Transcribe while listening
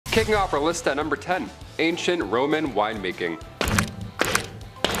Kicking off our list at number 10, ancient Roman winemaking.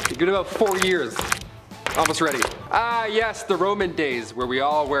 You get about 4 years. Almost ready. Ah yes, the Roman days where we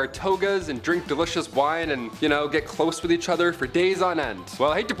all wear togas and drink delicious wine and, you know, get close with each other for days on end.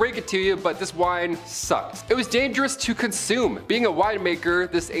 Well, I hate to break it to you, but this wine sucked. It was dangerous to consume. Being a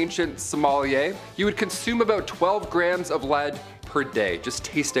winemaker, this ancient sommelier, you would consume about 12 grams of lead per day, just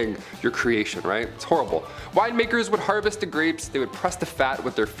tasting your creation, right? It's horrible. Winemakers would harvest the grapes, they would press the fat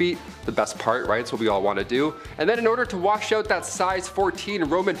with their feet, the best part, right? It's what we all want to do. And then in order to wash out that size 14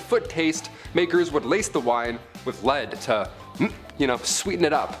 Roman foot taste, makers would lace the wine with lead to, you know, sweeten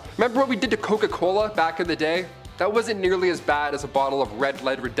it up. Remember what we did to Coca-Cola back in the day? That wasn't nearly as bad as a bottle of red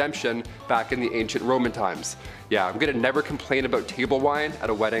lead redemption back in the ancient Roman times. Yeah, I'm gonna never complain about table wine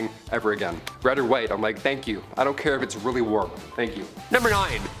at a wedding ever again. Red or white, I'm like, thank you. I don't care if it's really warm. Thank you. Number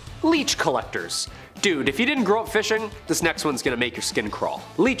 9. Leech collectors. Dude, if you didn't grow up fishing, this next one's gonna make your skin crawl.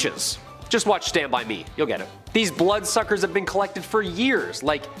 Leeches. Just watch Stand By Me, you'll get it. These bloodsuckers have been collected for years,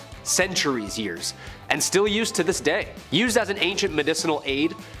 like centuries years, and still used to this day. Used as an ancient medicinal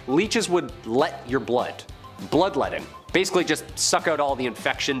aid, leeches would let your bloodletting. Basically just suck out all the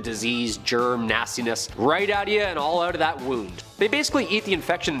infection, disease, germ, nastiness right out of you and all out of that wound. They basically eat the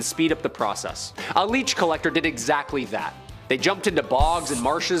infection and speed up the process. A leech collector did exactly that. They jumped into bogs and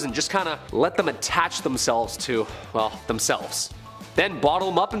marshes and just kinda let them attach themselves to, well, themselves. Then bottle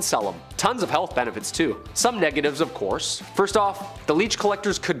them up and sell them. Tons of health benefits too. Some negatives, of course. First off, the leech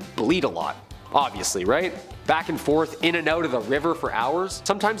collectors could bleed a lot. Obviously, right? Back and forth, in and out of the river for hours.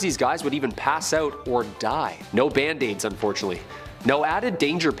 Sometimes these guys would even pass out or die. No band-aids, unfortunately. No added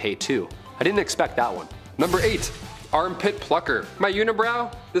danger pay too. I didn't expect that one. Number 8, armpit plucker. My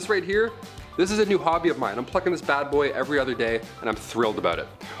unibrow, this right here, this is a new hobby of mine. I'm plucking this bad boy every other day and I'm thrilled about it.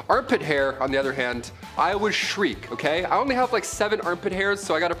 Armpit hair, on the other hand, I would shriek, okay? I only have like 7 armpit hairs,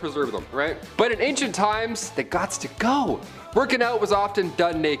 so I gotta preserve them, right? But in ancient times, they gots to go. Working out was often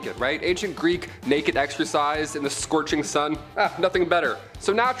done naked, right? Ancient Greek naked exercise in the scorching sun, nothing better.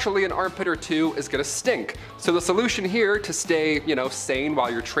 So naturally an armpit or two is gonna stink. So the solution here to stay, you know, sane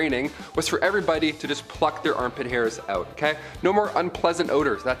while you're training was for everybody to just pluck their armpit hairs out, okay? No more unpleasant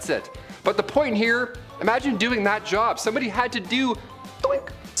odors, that's it. But the point here, imagine doing that job. Somebody had to do, doink.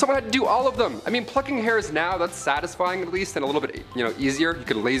 Someone had to do all of them. I mean, plucking hairs now, that's satisfying at least and a little bit, you know, easier. You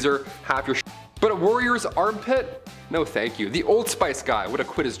can laser half your But a warrior's armpit? No thank you. The Old Spice guy would have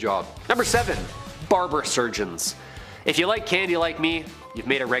quit his job. Number 7, barber surgeons. If you like candy like me, you've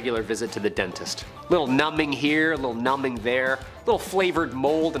made a regular visit to the dentist. Little numbing here, a little numbing there, little flavored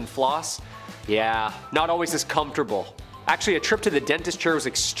mold and floss. Yeah, not always as comfortable. Actually, a trip to the dentist chair was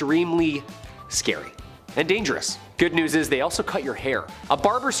extremely scary and dangerous. Good news is they also cut your hair. A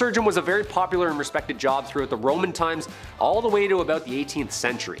barber surgeon was a very popular and respected job throughout the Roman times all the way to about the 18th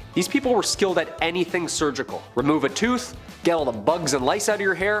century. These people were skilled at anything surgical. Remove a tooth, get all the bugs and lice out of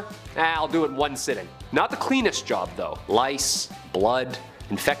your hair, I'll do it in one sitting. Not the cleanest job though. Lice, blood,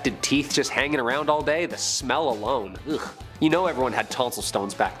 infected teeth just hanging around all day, the smell alone, ugh. You know everyone had tonsil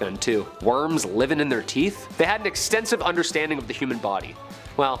stones back then too. Worms living in their teeth. They had an extensive understanding of the human body.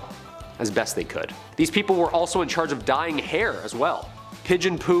 Well, as best they could. These people were also in charge of dyeing hair as well.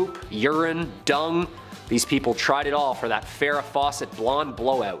 Pigeon poop, urine, dung. These people tried it all for that Farrah Fawcett blonde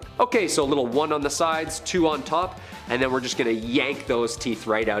blowout. Okay, so a little 1 on the sides, 2 on top, and then we're just gonna yank those teeth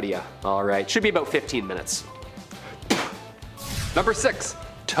right out of you. Alright, should be about 15 minutes. Number 6,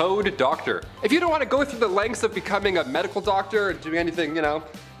 toad doctor. If you don't want to go through the lengths of becoming a medical doctor or doing anything, you know,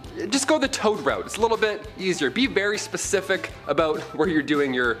 just go the toad route. It's a little bit easier. Be very specific about where you're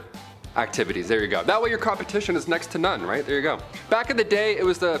doing your activities. There you go. That way your competition is next to none, right? There you go. Back in the day, it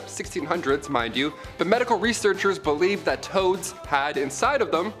was the 1600s, mind you, but medical researchers believed that toads had inside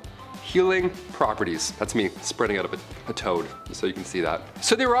of them healing properties. That's me spreading out of a toad, so you can see that.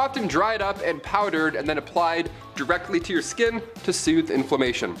 So they were often dried up and powdered and then applied directly to your skin to soothe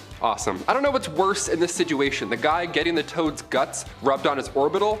inflammation. Awesome. I don't know what's worse in this situation, the guy getting the toad's guts rubbed on his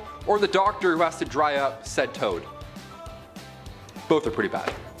orbital, or the doctor who has to dry up said toad. Both are pretty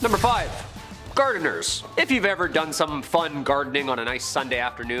bad. Number 5, gardeners. If you've ever done some fun gardening on a nice Sunday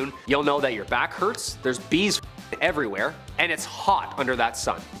afternoon, you'll know that your back hurts, there's bees everywhere, and it's hot under that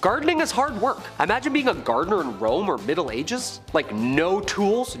sun. Gardening is hard work. Imagine being a gardener in Rome or Middle Ages. Like no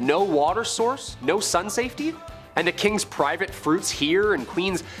tools, no water source, no sun safety, and the king's private fruits here and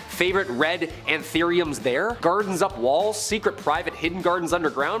queen's favorite red anthuriums there. Gardens up walls, secret private hidden gardens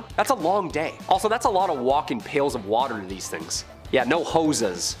underground. That's a long day. Also, that's a lot of walking pails of water to these things. Yeah, no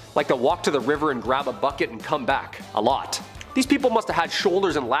hoses. Like to walk to the river and grab a bucket and come back. A lot. These people must have had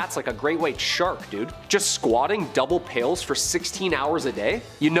shoulders and lats like a great white shark, dude. Just squatting double pails for 16 hours a day?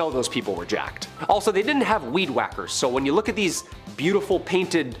 You know those people were jacked. Also, they didn't have weed whackers, so when you look at these beautiful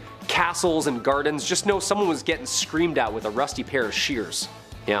painted castles and gardens, just know someone was getting screamed at with a rusty pair of shears.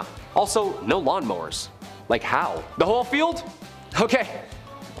 Yeah. Also, no lawnmowers. Like how? The whole field? Okay.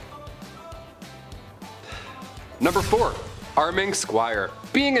 Number 4. Arming Squire.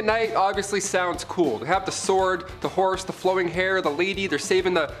 Being a knight obviously sounds cool. They have the sword, the horse, the flowing hair, the lady, they're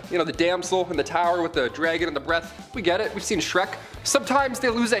saving the, the damsel in the tower with the dragon and the breath. We get it, we've seen Shrek. Sometimes they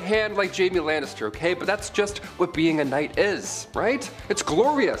lose a hand like Jaime Lannister, okay? But that's just what being a knight is, right? It's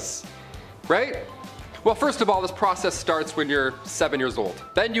glorious, right? Well, first of all, this process starts when you're 7 years old.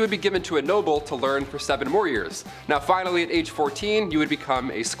 Then you would be given to a noble to learn for 7 more years. Now finally at age 14, you would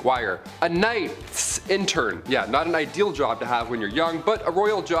become a squire. A knight's intern. Yeah, not an ideal job to have when you're young, but a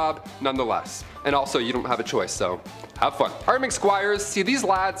royal job nonetheless. And also you don't have a choice, so have fun. Arming squires, see, these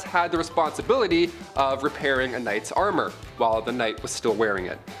lads had the responsibility of repairing a knight's armor while the knight was still wearing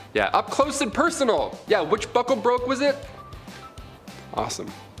it. Yeah, up close and personal. Yeah, which buckle broke was it?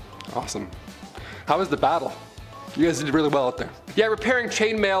 Awesome, awesome. How was the battle? You guys did really well out there. Yeah, repairing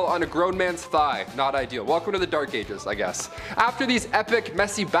chainmail on a grown man's thigh, not ideal. Welcome to the Dark Ages, I guess. After these epic,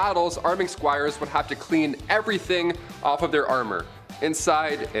 messy battles, arming squires would have to clean everything off of their armor,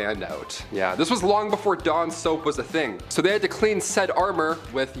 inside and out. Yeah, this was long before Dawn soap was a thing, so they had to clean said armor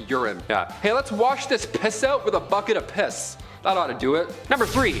with urine. Yeah, hey, let's wash this piss out with a bucket of piss. That ought to do it. Number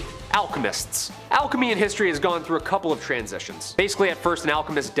 3. Alchemists. Alchemy in history has gone through a couple of transitions. Basically, at first, an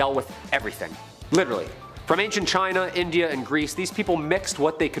alchemist dealt with everything. Literally. From ancient China, India, and Greece, these people mixed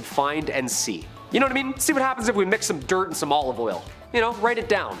what they could find and see. You know what I mean? See what happens if we mix some dirt and some olive oil. You know, write it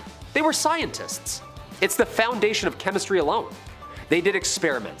down. They were scientists. It's the foundation of chemistry alone. They did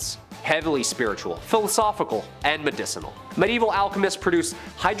experiments. Heavily spiritual, philosophical, and medicinal. Medieval alchemists produced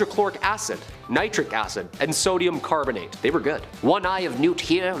hydrochloric acid, nitric acid, and sodium carbonate. They were good. One eye of newt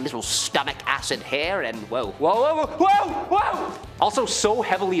here, a little stomach acid here, and whoa, whoa, whoa, whoa, whoa! Also so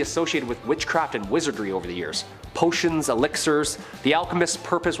heavily associated with witchcraft and wizardry over the years. Potions, elixirs, the alchemist's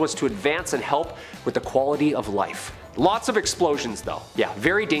purpose was to advance and help with the quality of life. Lots of explosions though. Yeah,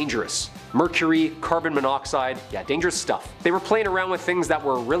 very dangerous. Mercury, carbon monoxide, yeah, dangerous stuff. They were playing around with things that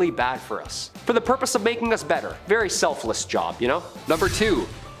were really bad for us. For the purpose of making us better. Very selfless job, you know? Number 2.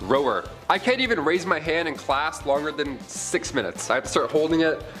 Rower. I can't even raise my hand in class longer than 6 minutes. I have to start holding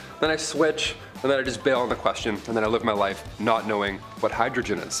it, then I switch, and then I just bail on the question, and then I live my life not knowing what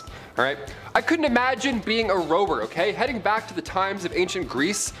hydrogen is. Alright? I couldn't imagine being a rower, okay? Heading back to the times of ancient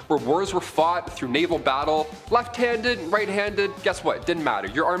Greece where wars were fought through naval battle, left-handed, right-handed, guess what? It didn't matter.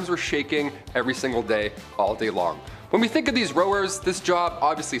 Your arms were shaking every single day, all day long. When we think of these rowers, this job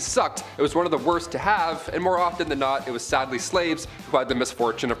obviously sucked. It was one of the worst to have, and more often than not, it was sadly slaves who had the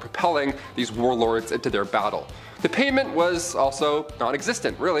misfortune of propelling these warlords into their battle. The payment was also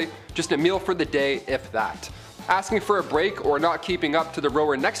non-existent, really. Just a meal for the day, if that. Asking for a break or not keeping up to the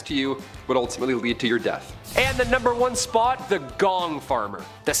rower next to you would ultimately lead to your death. And the number 1 spot, the Gong Farmer.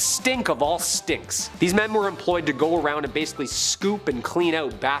 The stink of all stinks. These men were employed to go around and basically scoop and clean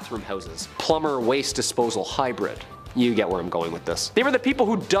out bathroom houses. Plumber waste disposal hybrid. You get where I'm going with this. They were the people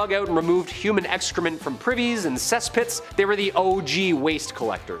who dug out and removed human excrement from privies and cesspits. They were the OG waste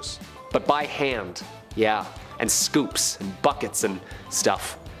collectors. But by hand. Yeah. And scoops and buckets and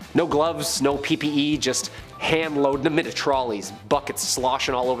stuff. No gloves, no PPE, just hand loading them into trolleys, buckets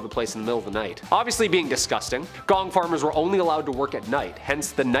sloshing all over the place in the middle of the night. Obviously being disgusting, Gong Farmers were only allowed to work at night,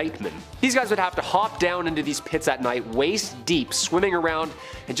 hence the nightmen. These guys would have to hop down into these pits at night, waist deep, swimming around,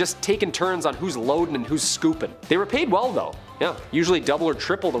 and just taking turns on who's loading and who's scooping. They were paid well though. Yeah, usually double or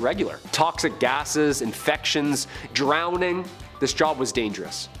triple the regular. Toxic gases, infections, drowning. This job was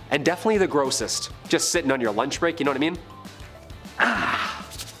dangerous. And definitely the grossest. Just sitting on your lunch break, you know what I mean? Ah,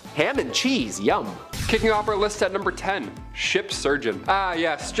 ham and cheese, yum. Kicking off our list at number 10, ship surgeon. Ah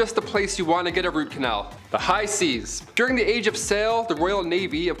yes, just the place you want to get a root canal. The high seas. During the age of sail, the Royal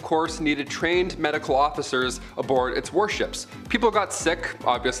Navy, of course, needed trained medical officers aboard its warships. People got sick,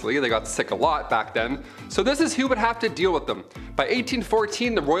 obviously, they got sick a lot back then, so this is who would have to deal with them. By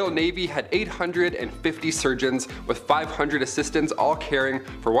 1814, the Royal Navy had 850 surgeons with 500 assistants, all caring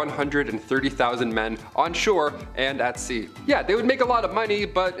for 130,000 men on shore and at sea. Yeah, they would make a lot of money,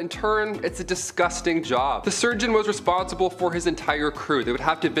 but in turn, it's a disgusting job. The surgeon was responsible for his entire crew. They would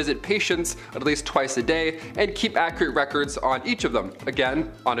have to visit patients at least twice a day and keep accurate records on each of them,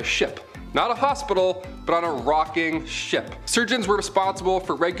 again, on a ship. Not a hospital, but on a rocking ship. Surgeons were responsible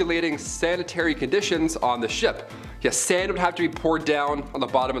for regulating sanitary conditions on the ship. Yes, sand would have to be poured down on the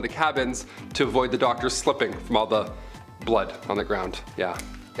bottom of the cabins to avoid the doctors slipping from all the blood on the ground. Yeah,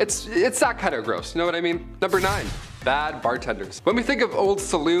 it's that kind of gross, you know what I mean? Number 9. Bad bartenders. When we think of old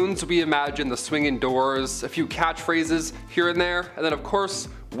saloons, we imagine the swinging doors, a few catchphrases here and there, and then of course,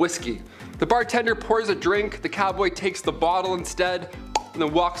 whiskey. The bartender pours a drink, the cowboy takes the bottle instead, and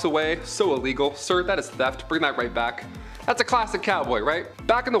then walks away. So illegal. Sir, that is theft. Bring that right back. That's a classic cowboy, right?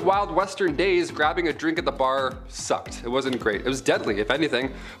 Back in the wild western days, grabbing a drink at the bar sucked. It wasn't great. It was deadly, if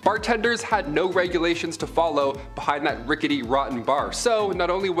anything. Bartenders had no regulations to follow behind that rickety, rotten bar. So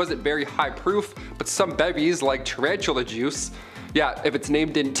not only was it very high proof, but some bevies like tarantula juice, yeah, if its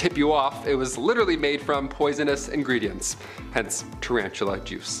name didn't tip you off, it was literally made from poisonous ingredients, hence tarantula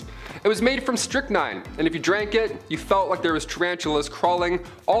juice. It was made from strychnine, and if you drank it, you felt like there was tarantulas crawling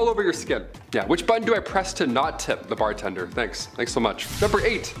all over your skin. Yeah, which button do I press to not tip the bartender? Thanks so much. Number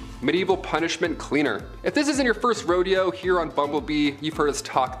 8, medieval punishment cleaner. If this isn't your first rodeo here on Bumblebee, you've heard us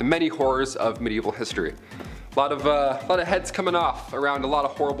talk the many horrors of medieval history. A lot of heads coming off around a lot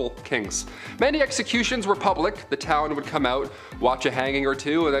of horrible kings. Many executions were public. The town would come out, watch a hanging or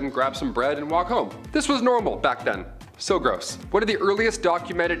two, and then grab some bread and walk home. This was normal back then. So gross. One of the earliest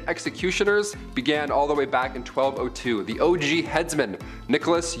documented executioners began all the way back in 1202, the OG headsman,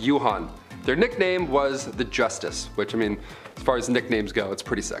 Nicholas Johann. Their nickname was the Justice, which, I mean, as far as nicknames go, it's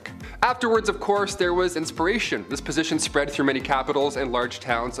pretty sick. Afterwards, of course, there was inspiration. This position spread through many capitals and large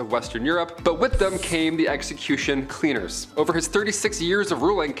towns of Western Europe, but with them came the execution cleaners. Over his 36 years of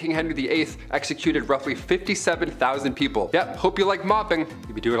ruling, King Henry VIII executed roughly 57,000 people. Yep, hope you like mopping.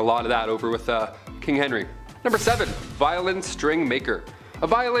 You'd be doing a lot of that over with King Henry. Number 7, violin string maker. A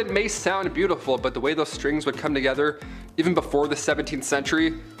violin may sound beautiful, but the way those strings would come together, even before the 17th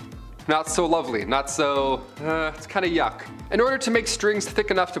century, not so lovely, not so, it's kind of yuck. In order to make strings thick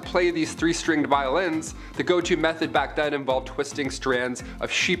enough to play these 3-stringed violins, the go-to method back then involved twisting strands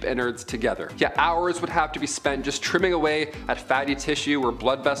of sheep innards together. Yeah, hours would have to be spent just trimming away at fatty tissue or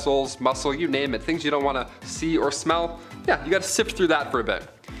blood vessels, muscle, you name it, things you don't want to see or smell. Yeah, you gotta sift through that for a bit.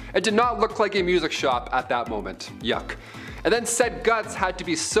 It did not look like a music shop at that moment. Yuck. And then said guts had to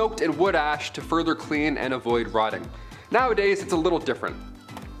be soaked in wood ash to further clean and avoid rotting. Nowadays, it's a little different.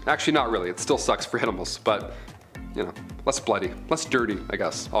 Actually, not really. It still sucks for animals, but, you know, less bloody, less dirty, I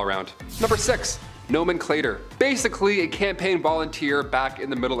guess, all around. Number 6, Nomenclator. Basically, a campaign volunteer back in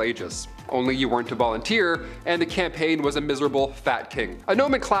the Middle Ages. Only you weren't a volunteer, and the campaign was a miserable fat king. A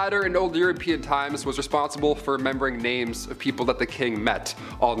nomenclator in old European times was responsible for remembering names of people that the king met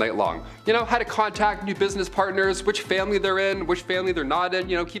all night long. You know, how to contact new business partners, which family they're in, which family they're not in,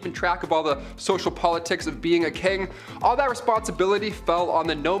 you know, keeping track of all the social politics of being a king. All that responsibility fell on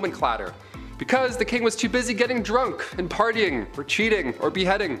the nomenclator, because the king was too busy getting drunk and partying or cheating or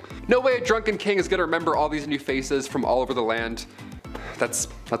beheading. No way a drunken king is gonna remember all these new faces from all over the land. That's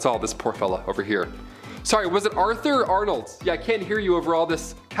all this poor fella over here. Sorry, was it Arthur or Arnold? Yeah, I can't hear you over all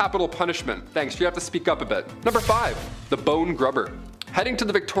this capital punishment. Thanks, you have to speak up a bit. Number 5, the bone grubber. Heading to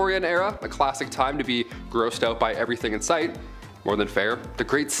the Victorian era, a classic time to be grossed out by everything in sight. More than fair. The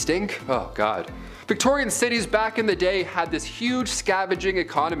great stink? Oh God. Victorian cities back in the day had this huge scavenging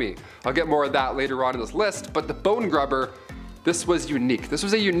economy. I'll get more of that later on in this list, but the bone grubber, this was unique. This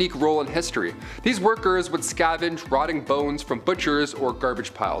was a unique role in history. These workers would scavenge rotting bones from butchers or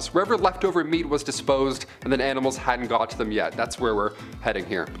garbage piles, wherever leftover meat was disposed and then animals hadn't got to them yet. That's where we're heading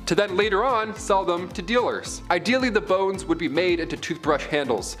here. To then later on sell them to dealers. Ideally, the bones would be made into toothbrush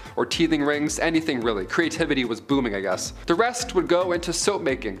handles or teething rings, anything really. Creativity was booming, I guess. The rest would go into soap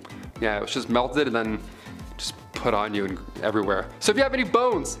making. Yeah, it was just melted and then just put on you and everywhere. So if you have any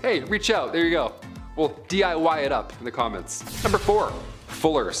bones, hey, reach out, there you go. We'll DIY it up in the comments. Number 4,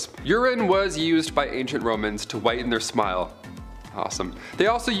 fullers. Urine was used by ancient Romans to whiten their smile. Awesome. They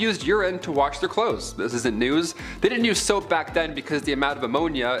also used urine to wash their clothes. This isn't news. They didn't use soap back then because the amount of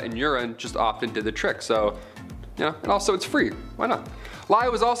ammonia in urine just often did the trick. So, you know, and also it's free. Why not? Lye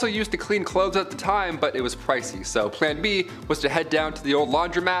was also used to clean clothes at the time, but it was pricey. So plan B was to head down to the old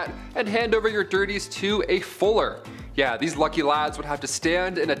laundromat and hand over your dirties to a fuller. Yeah, these lucky lads would have to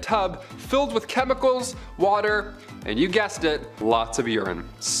stand in a tub filled with chemicals, water, and you guessed it, lots of urine.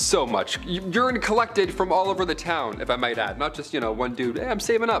 So much. Urine collected from all over the town, if I might add. Not just, you know, one dude, hey, I'm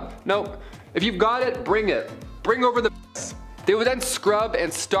saving up. No, if you've got it, bring it. Bring over the mess. They would then scrub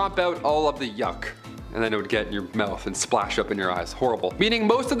and stomp out all of the yuck. And then it would get in your mouth and splash up in your eyes. Horrible. Meaning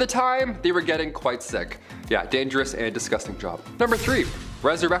most of the time, they were getting quite sick. Yeah, dangerous and disgusting job. Number 3,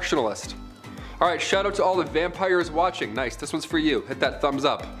 resurrectionalist. Alright, shout out to all the vampires watching. Nice, this one's for you. Hit that thumbs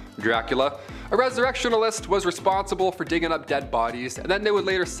up. Dracula. A resurrectionalist was responsible for digging up dead bodies, and then they would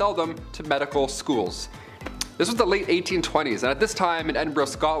later sell them to medical schools. This was the late 1820s, and at this time in Edinburgh,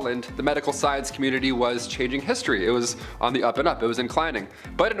 Scotland, the medical science community was changing history. It was on the up and up, it was inclining.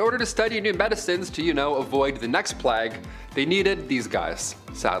 But in order to study new medicines to, avoid the next plague, they needed these guys,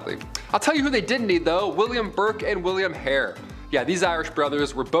 sadly. I'll tell you who they didn't need though, William Burke and William Hare. Yeah, these Irish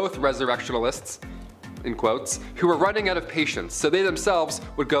brothers were both resurrectionalists, in quotes, who were running out of patience, so they themselves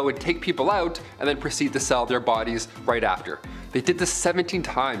would go and take people out and then proceed to sell their bodies right after. They did this 17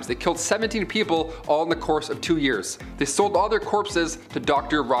 times. They killed 17 people all in the course of 2 years. They sold all their corpses to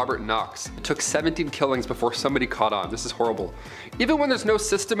Dr. Robert Knox. It took 17 killings before somebody caught on. This is horrible. Even when there's no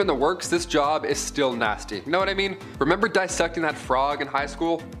system in the works, this job is still nasty. You know what I mean? Remember dissecting that frog in high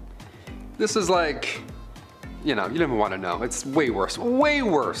school? This is like, you don't even want to know. It's way worse. Way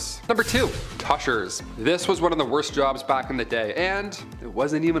worse. Number 2, Toshers. This was one of the worst jobs back in the day, and it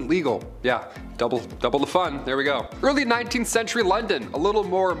wasn't even legal. Yeah, double the fun. There we go. Early 19th century London, a little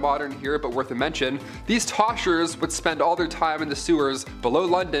more modern here, but worth a mention. These Toshers would spend all their time in the sewers below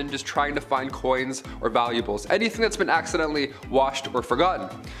London just trying to find coins or valuables, anything that's been accidentally washed or forgotten.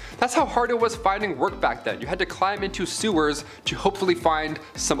 That's how hard it was finding work back then. You had to climb into sewers to hopefully find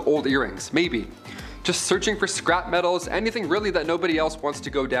some old earrings, maybe. Just searching for scrap metals, anything really that nobody else wants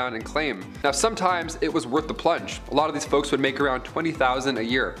to go down and claim. Now sometimes it was worth the plunge. A lot of these folks would make around $20,000 a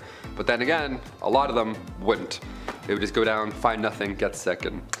year. But then again, a lot of them wouldn't. They would just go down, find nothing, get sick,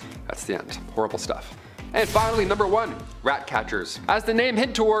 and that's the end. Horrible stuff. And finally, number 1, rat catchers. As the name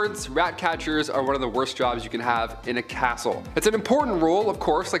hints towards, rat catchers are one of the worst jobs you can have in a castle. It's an important role, of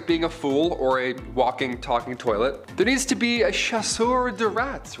course, like being a fool or a walking, talking toilet. There needs to be a chasseur de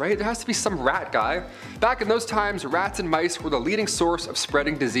rats, right? There has to be some rat guy. Back in those times, rats and mice were the leading source of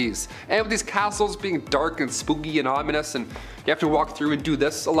spreading disease. And with these castles being dark and spooky and ominous, and you have to walk through and do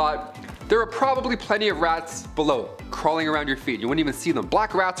this a lot, there are probably plenty of rats below, crawling around your feet. You wouldn't even see them.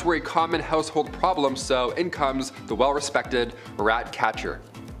 Black rats were a common household problem, so in comes the well-respected rat catcher.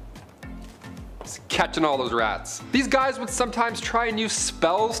 Just catching all those rats. These guys would sometimes try and use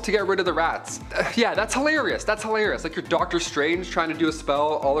spells to get rid of the rats. Yeah, that's hilarious. That's hilarious. Like you're Doctor Strange trying to do a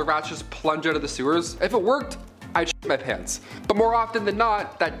spell, all the rats just plunge out of the sewers. If it worked, I'd shit my pants. But more often than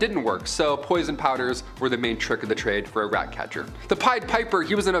not, that didn't work, so poison powders were the main trick of the trade for a rat catcher. The Pied Piper,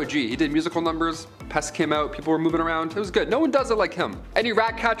 he was an OG. He did musical numbers, pests came out, people were moving around. It was good. No one does it like him. Any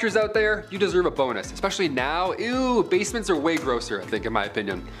rat catchers out there, you deserve a bonus, especially now. Ew, basements are way grosser, I think, in my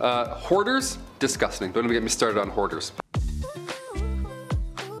opinion. Hoarders? Disgusting. Don't even get me started on hoarders.